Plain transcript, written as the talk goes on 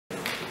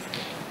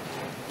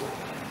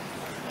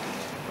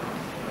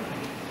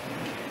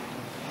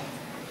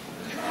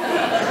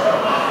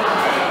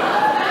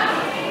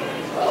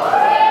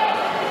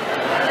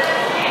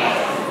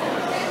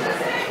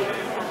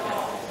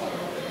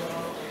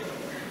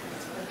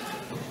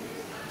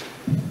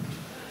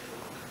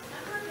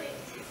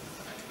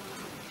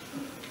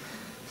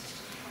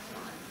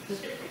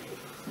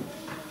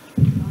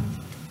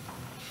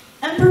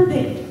Emperor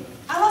Big.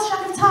 I lost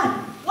track of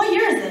time. What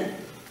year is it?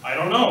 I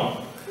don't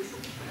know.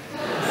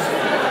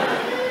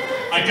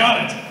 I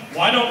got it.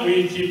 Why don't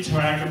we keep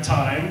track of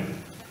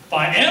time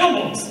by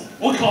animals?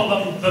 We'll call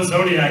them the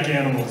zodiac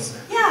animals.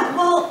 Yeah,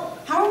 well,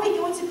 how are we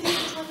going to pick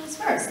which one is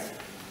first?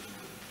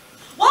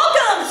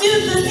 Welcome to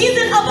the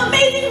season of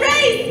Amazing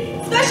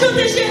Race! Special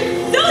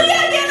edition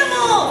Zodiac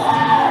Animals!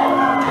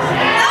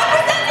 Now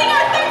presenting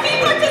our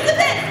 13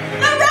 participants,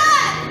 the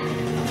rat!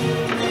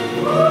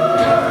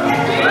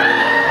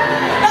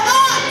 The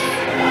ox!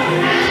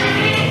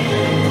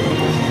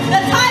 The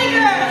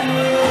tiger!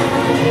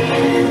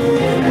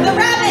 The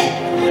rabbit!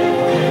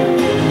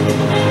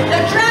 The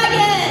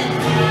dragon!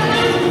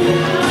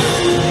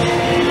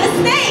 The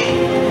snake!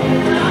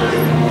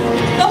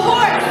 The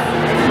horse!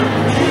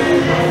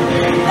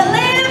 The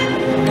lamb!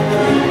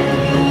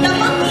 The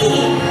monkey!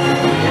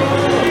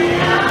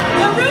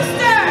 The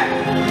rooster!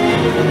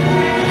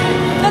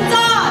 The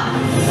dog!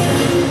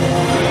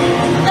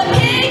 The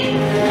pig!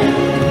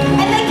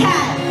 And the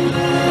cat!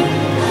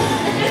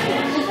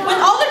 When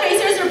all the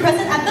racers were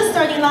present at the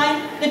starting line,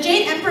 the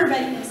Jade Emperor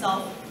readied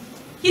himself.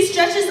 He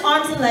stretched his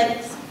arms and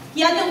legs.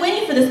 He had been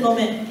waiting for this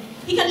moment.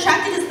 He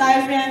contracted his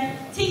diaphragm,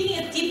 taking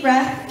a deep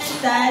breath, and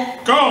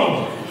said,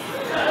 Go!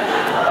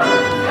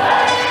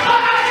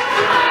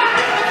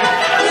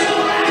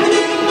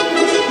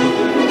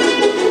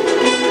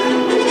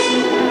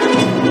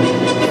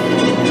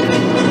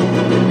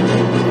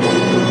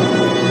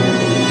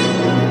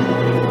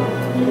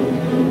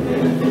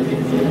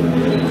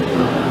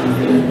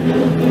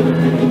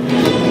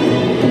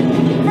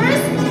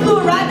 First, who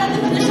arrived at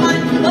the finish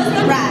line was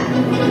the rat.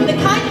 The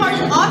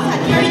kind-hearted ox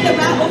had carried the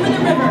rat over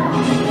the river.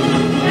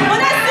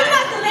 But as soon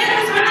as the land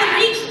was within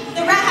reach,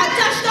 the rat had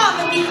dashed off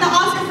and beaten the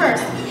ox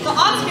first. The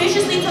ox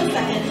graciously took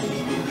second.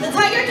 The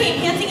tiger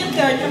came panting in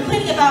third,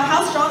 complaining about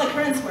how strong the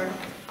currents were.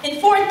 In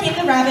fourth came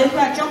the rabbit, who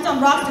had jumped on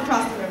rocks to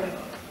cross the river.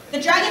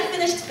 The dragon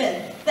finished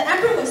fifth. The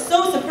emperor was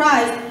so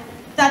surprised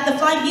that the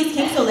flying beast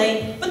came so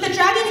late, but the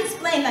dragon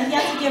explained that he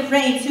had to give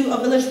rein to a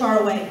village far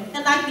away,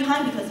 and lagged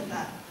behind because of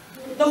that.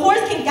 The horse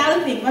came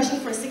galloping, rushing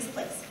for sixth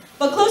place.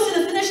 But close to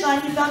the finish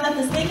line, he found that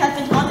the snake had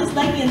been on his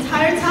leg the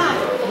entire time.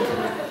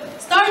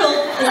 Startled,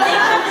 the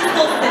snake kept his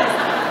still sixth,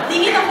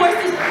 leaving the horse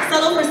to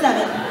settle for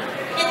seventh.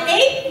 In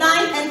 8th,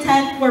 9th, and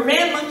 10th were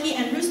ram, monkey,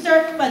 and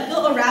rooster, who had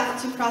built a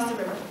raft to cross the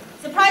river.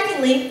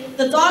 Surprisingly,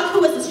 the dog,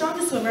 who was the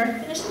strongest swimmer,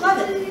 finished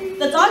 11th.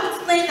 The dog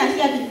explained that he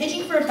had been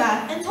itching for a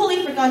bath and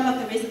totally forgot about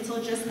the race until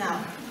just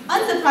now.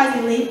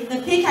 Unsurprisingly,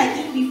 the pig had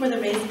eaten before the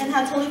race and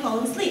had totally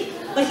fallen asleep,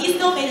 but he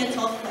still made it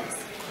 12th place.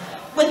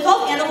 When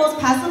 12 animals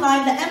passed the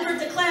line, the emperor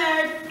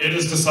declared, It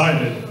is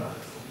decided.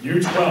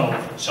 You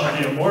 12 shall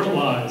be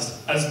immortalized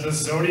as the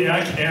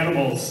zodiac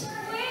animals.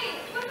 Wait,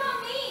 what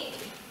about me?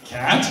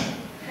 Cat?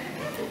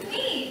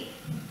 Me?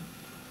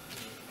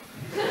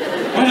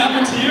 What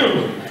happened to you?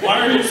 Why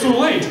are you so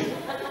late?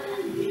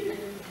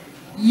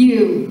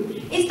 You.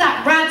 It's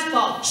that rat's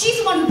fault. She's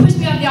the one who pushed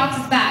me on the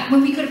ox's back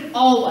when we could have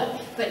all won.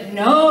 But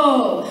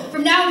no,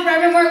 from now and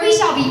forevermore we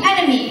shall be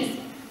enemies.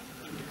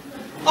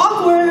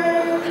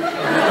 awkward.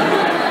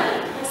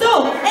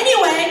 So,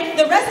 anyway,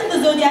 the rest of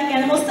the zodiac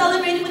animals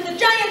celebrated with